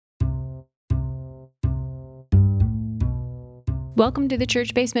Welcome to the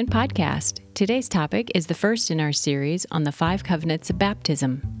Church Basement Podcast. Today's topic is the first in our series on the 5 covenants of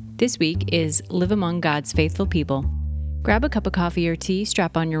baptism. This week is Live Among God's Faithful People. Grab a cup of coffee or tea,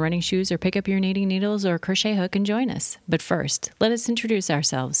 strap on your running shoes, or pick up your knitting needles or crochet hook and join us. But first, let us introduce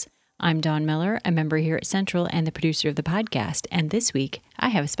ourselves. I'm Dawn Miller, a member here at Central and the producer of the podcast, and this week I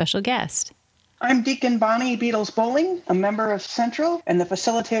have a special guest. I'm Deacon Bonnie Beatles Bowling, a member of Central and the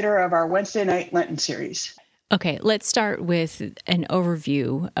facilitator of our Wednesday night Lenten series. Okay, let's start with an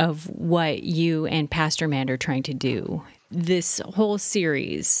overview of what you and Pastor Matt are trying to do. This whole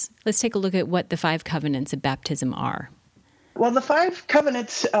series, let's take a look at what the 5 covenants of baptism are. Well, the 5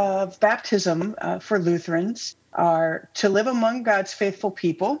 covenants of baptism for Lutherans are to live among God's faithful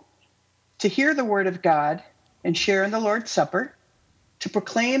people, to hear the word of God and share in the Lord's Supper, to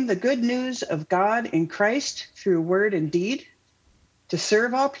proclaim the good news of God in Christ through word and deed, to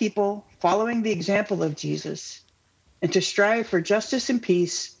serve all people following the example of Jesus, and to strive for justice and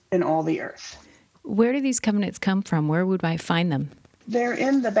peace in all the earth. Where do these covenants come from? Where would I find them? They're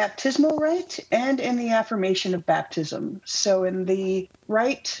in the baptismal rite and in the affirmation of baptism. So in the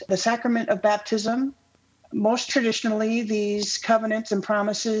rite, the sacrament of baptism, most traditionally, these covenants and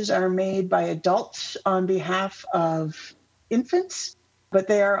promises are made by adults on behalf of infants, but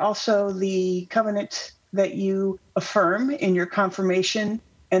they are also the covenant that you affirm in your confirmation,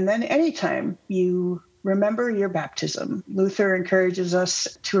 and then anytime you remember your baptism. Luther encourages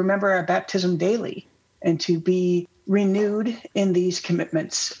us to remember our baptism daily and to be renewed in these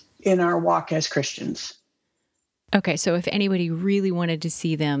commitments in our walk as Christians. Okay, so if anybody really wanted to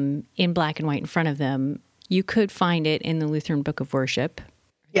see them in black and white in front of them, you could find it in the Lutheran Book of Worship.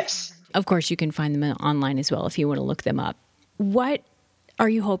 Yes. Of course, you can find them online as well if you want to look them up. What are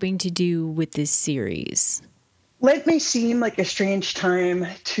you hoping to do with this series? Lent may seem like a strange time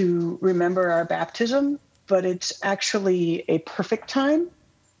to remember our baptism, but it's actually a perfect time.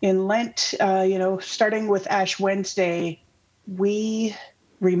 In Lent, starting with Ash Wednesday, we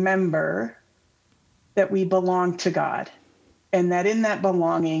remember that we belong to God and that in that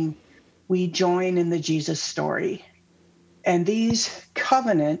belonging, we join in the Jesus story. And these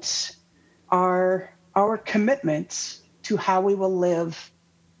covenants are our commitments to how we will live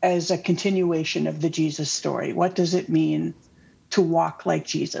as a continuation of the Jesus story. What does it mean to walk like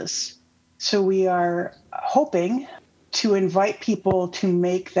Jesus? So we are hoping to invite people to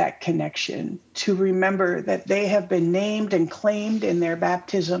make that connection, to remember that they have been named and claimed in their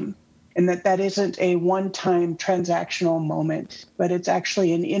baptism, and that isn't a one-time transactional moment, but it's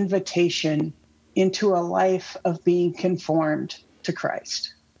actually an invitation into a life of being conformed to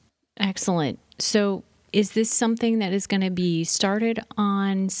Christ. Excellent. So is this something that is going to be started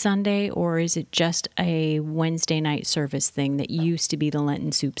on Sunday, or is it just a Wednesday night service thing that used to be the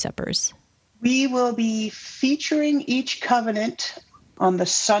Lenten soup suppers? We will be featuring each covenant on the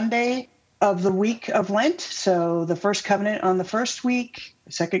Sunday of the week of Lent. So the first covenant on the first week,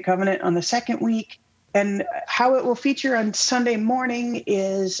 the second covenant on the second week. And how it will feature on Sunday morning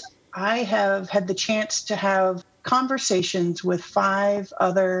is I have had the chance to have conversations with 5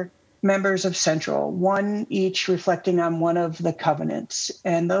 other members of Central, one each reflecting on one of the covenants.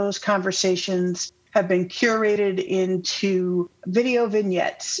 And those conversations have been curated into video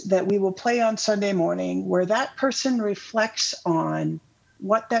vignettes that we will play on Sunday morning, where that person reflects on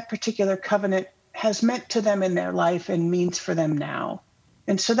what that particular covenant has meant to them in their life and means for them now.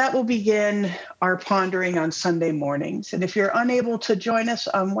 And so that will begin our pondering on Sunday mornings. And if you're unable to join us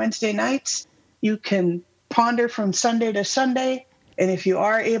on Wednesday nights, you can ponder from Sunday to Sunday. And if you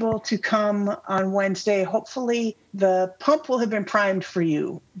are able to come on Wednesday, hopefully the pump will have been primed for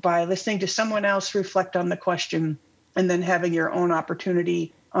you by listening to someone else reflect on the question and then having your own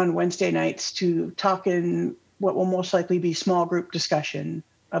opportunity on Wednesday nights to talk in what will most likely be small group discussion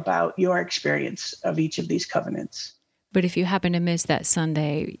about your experience of each of these covenants. But if you happen to miss that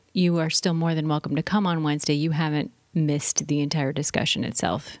Sunday, you are still more than welcome to come on Wednesday. You haven't missed the entire discussion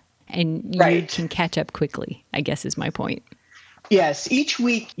itself. And you can catch up quickly, I guess is my point. Yes, each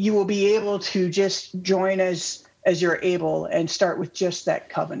week you will be able to just join as you're able and start with just that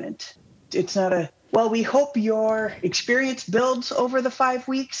covenant. It's not we hope your experience builds over the 5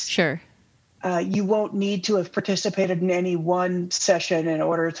 weeks. Sure. You won't need to have participated in any one session in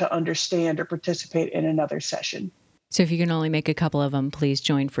order to understand or participate in another session. So if you can only make a couple of them, please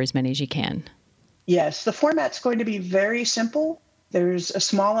join for as many as you can. Yes, the format's going to be very simple. There's a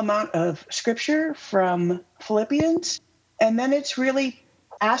small amount of scripture from Philippians, and then it's really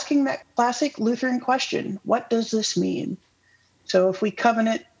asking that classic Lutheran question, what does this mean? So if we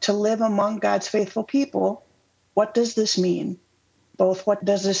covenant to live among God's faithful people, what does this mean? Both what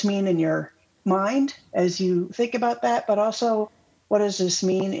does this mean in your mind as you think about that, but also What does this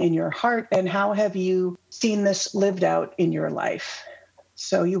mean in your heart? And how have you seen this lived out in your life?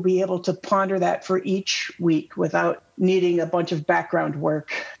 So you'll be able to ponder that for each week without needing a bunch of background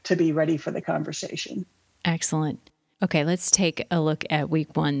work to be ready for the conversation. Excellent. Okay, let's take a look at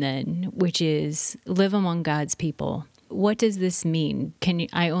week 1 then, which is live among God's people. What does this mean?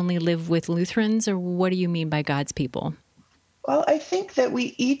 I only live with Lutherans, or what do you mean by God's people? Well, I think that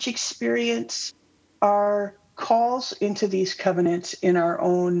we each experience our calls into these covenants in our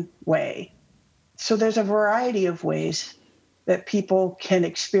own way. So there's a variety of ways that people can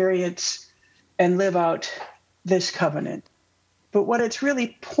experience and live out this covenant. But what it's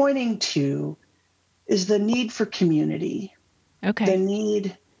really pointing to is the need for community, the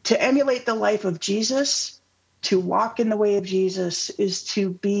need to emulate the life of Jesus, to walk in the way of Jesus, is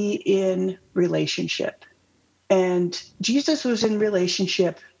to be in relationship. And Jesus was in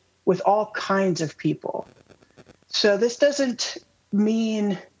relationship with all kinds of people. So this doesn't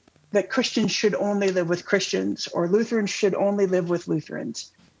mean that Christians should only live with Christians or Lutherans should only live with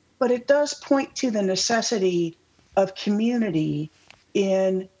Lutherans. But it does point to the necessity of community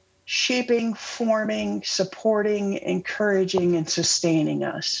in shaping, forming, supporting, encouraging, and sustaining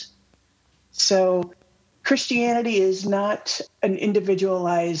us. So Christianity is not an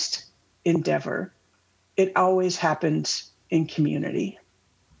individualized endeavor. It always happens in community.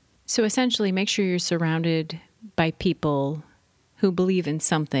 So essentially, make sure you're surrounded by people who believe in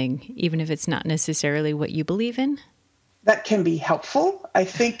something, even if it's not necessarily what you believe in? That can be helpful. I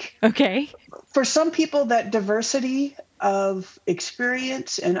think for some people, that diversity of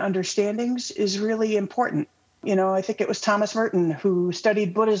experience and understandings is really important. I think it was Thomas Merton who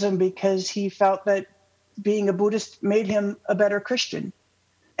studied Buddhism because he felt that being a Buddhist made him a better Christian.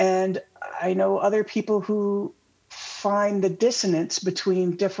 And I know other people who find the dissonance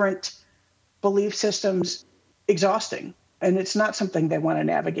between different belief systems exhausting. And it's not something they want to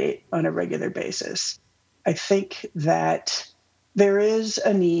navigate on a regular basis. I think that there is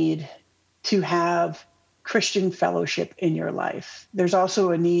a need to have Christian fellowship in your life. There's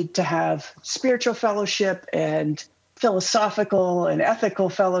also a need to have spiritual fellowship and philosophical and ethical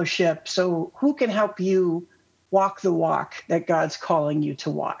fellowship. So who can help you walk the walk that God's calling you to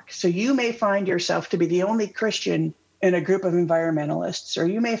walk? So you may find yourself to be the only Christian in a group of environmentalists, or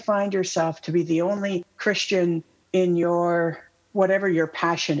you may find yourself to be the only Christian in your, whatever your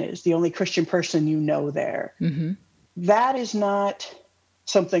passion is, the only Christian person you know there. Mm-hmm. That is not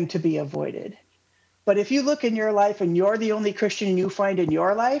something to be avoided. But if you look in your life and you're the only Christian you find in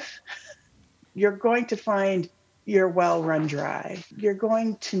your life, you're going to find your well run dry. You're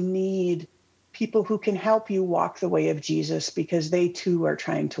going to need people who can help you walk the way of Jesus, because they too are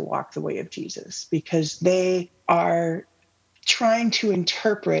trying to walk the way of Jesus, because they are trying to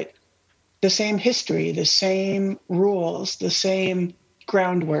interpret the same history, the same rules, the same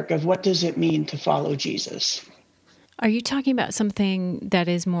groundwork of what does it mean to follow Jesus. Are you talking about something that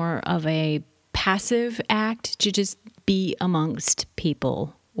is more of a passive act to just be amongst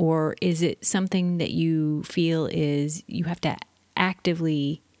people? Or is it something that you feel is you have to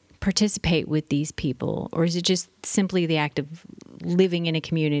actively participate with these people? Or is it just simply the act of living in a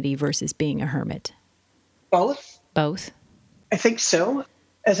community versus being a hermit? Both. Both? I think so.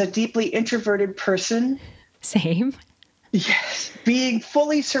 As a deeply introverted person. Same. Yes. Being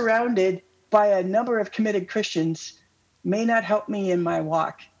fully surrounded by a number of committed Christians may not help me in my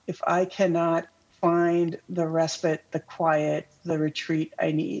walk if I cannot find the respite, the quiet, the retreat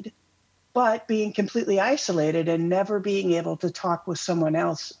I need. But being completely isolated and never being able to talk with someone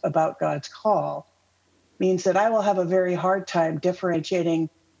else about God's call means that I will have a very hard time differentiating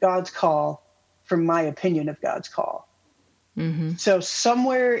God's call from my opinion of God's call. Mm-hmm. So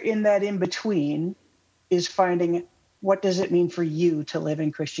somewhere in that in between is finding what does it mean for you to live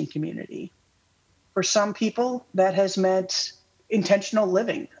in Christian community. For some people, that has meant intentional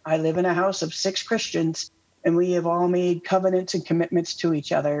living. I live in a house of 6 Christians, and we have all made covenants and commitments to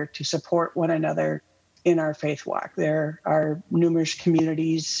each other to support one another in our faith walk. There are numerous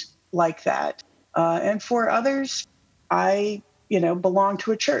communities like that. And for others, I, belong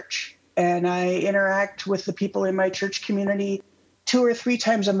to a church, and I interact with the people in my church community 2 or 3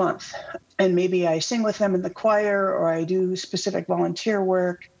 times a month. And maybe I sing with them in the choir, or I do specific volunteer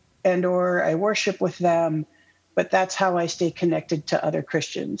work, or I worship with them. But that's how I stay connected to other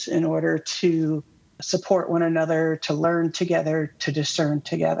Christians, in order to support one another, to learn together, to discern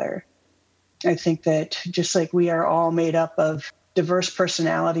together. I think that just like we are all made up of diverse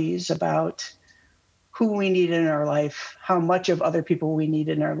personalities about who we need in our life, how much of other people we need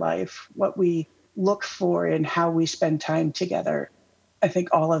in our life, what we look for in how we spend time together, I think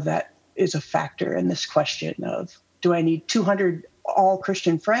all of that is a factor in this question of, do I need 200 all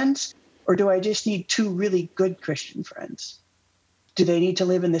Christian friends, or do I just need two really good Christian friends? Do they need to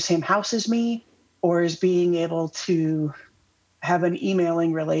live in the same house as me, or is being able to have an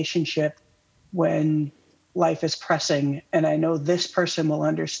emailing relationship when life is pressing and I know this person will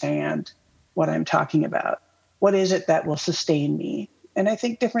understand what I'm talking about? What is it that will sustain me? And I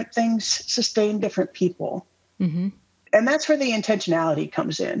think different things sustain different people. Mm-hmm. And that's where the intentionality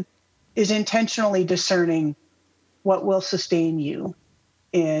comes in, is intentionally discerning what will sustain you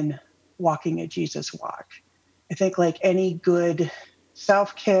in walking a Jesus walk. I think like any good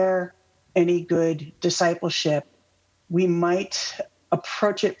self-care, any good discipleship, we might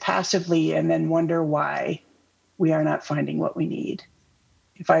approach it passively and then wonder why we are not finding what we need.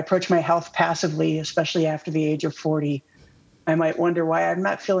 If I approach my health passively, especially after the age of 40, I might wonder why I'm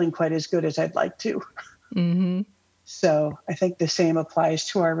not feeling quite as good as I'd like to. Mm-hmm. So I think the same applies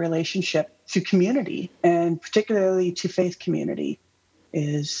to our relationship to community, and particularly to faith community.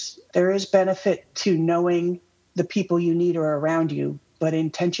 There is benefit to knowing the people you need are around you, but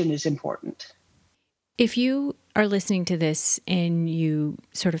intention is important. If you are listening to this and you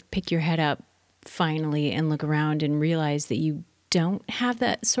sort of pick your head up finally and look around and realize that you don't have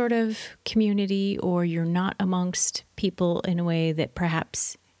that sort of community, or you're not amongst people in a way that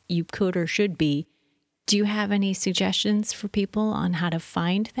perhaps you could or should be, do you have any suggestions for people on how to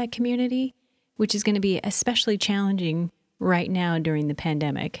find that community, which is going to be especially challenging right now during the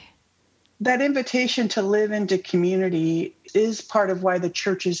pandemic? That invitation to live into community is part of why the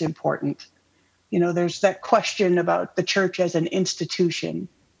church is important. You know, there's that question about the church as an institution.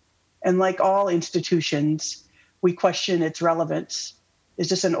 And like all institutions, we question its relevance. Is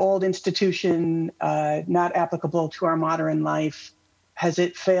this an old institution, not applicable to our modern life? Has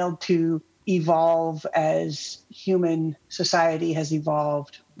it failed to evolve as human society has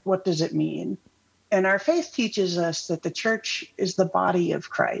evolved? What does it mean? And our faith teaches us that the church is the body of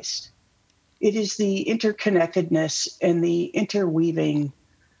Christ. It is the interconnectedness and the interweaving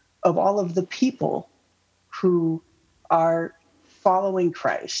of all of the people who are following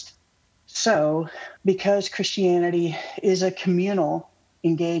Christ. So, because Christianity is a communal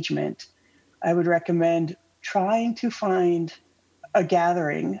engagement, I would recommend trying to find a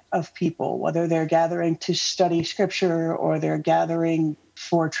gathering of people, whether they're gathering to study scripture or they're gathering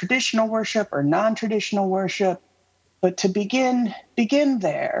for traditional worship or non-traditional worship. But to begin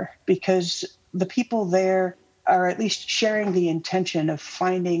there, because the people there are at least sharing the intention of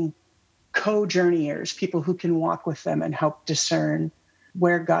finding co-journeyers, people who can walk with them and help discern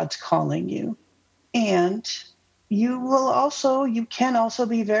where God's calling you. And you can also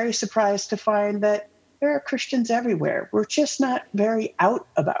be very surprised to find that there are Christians everywhere. We're just not very out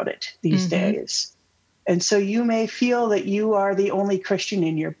about it these days. And so you may feel that you are the only Christian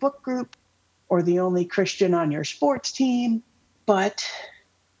in your book group or the only Christian on your sports team, but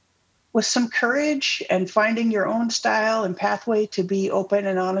with some courage and finding your own style and pathway to be open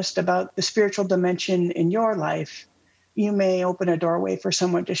and honest about the spiritual dimension in your life, you may open a doorway for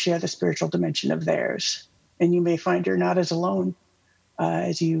someone to share the spiritual dimension of theirs. And you may find you're not as alone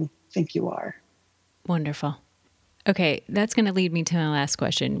as you think you are. Wonderful. Okay, that's going to lead me to my last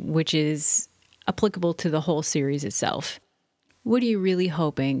question, which is applicable to the whole series itself. What are you really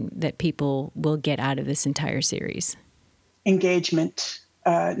hoping that people will get out of this entire series? Engagement,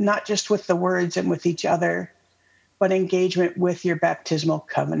 not just with the words and with each other, but engagement with your baptismal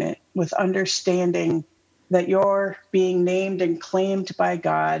covenant, with understanding that your being named and claimed by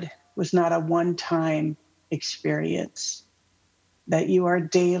God was not a one-time experience, that you are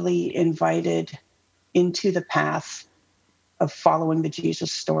daily invited into the path of following the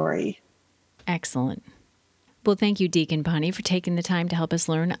Jesus story. Excellent. Well, thank you, Deacon Bonnie, for taking the time to help us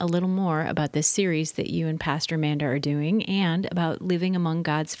learn a little more about this series that you and Pastor Amanda are doing and about living among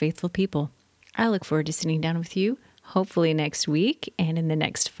God's faithful people. I look forward to sitting down with you, hopefully next week and in the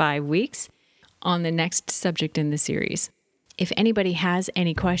next 5 weeks, on the next subject in the series. If anybody has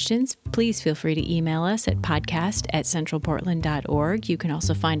any questions, please feel free to email us at podcast@centralportland.org. You can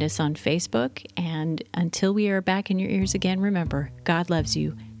also find us on Facebook. And until we are back in your ears again, remember, God loves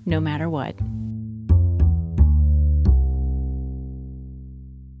you no matter what.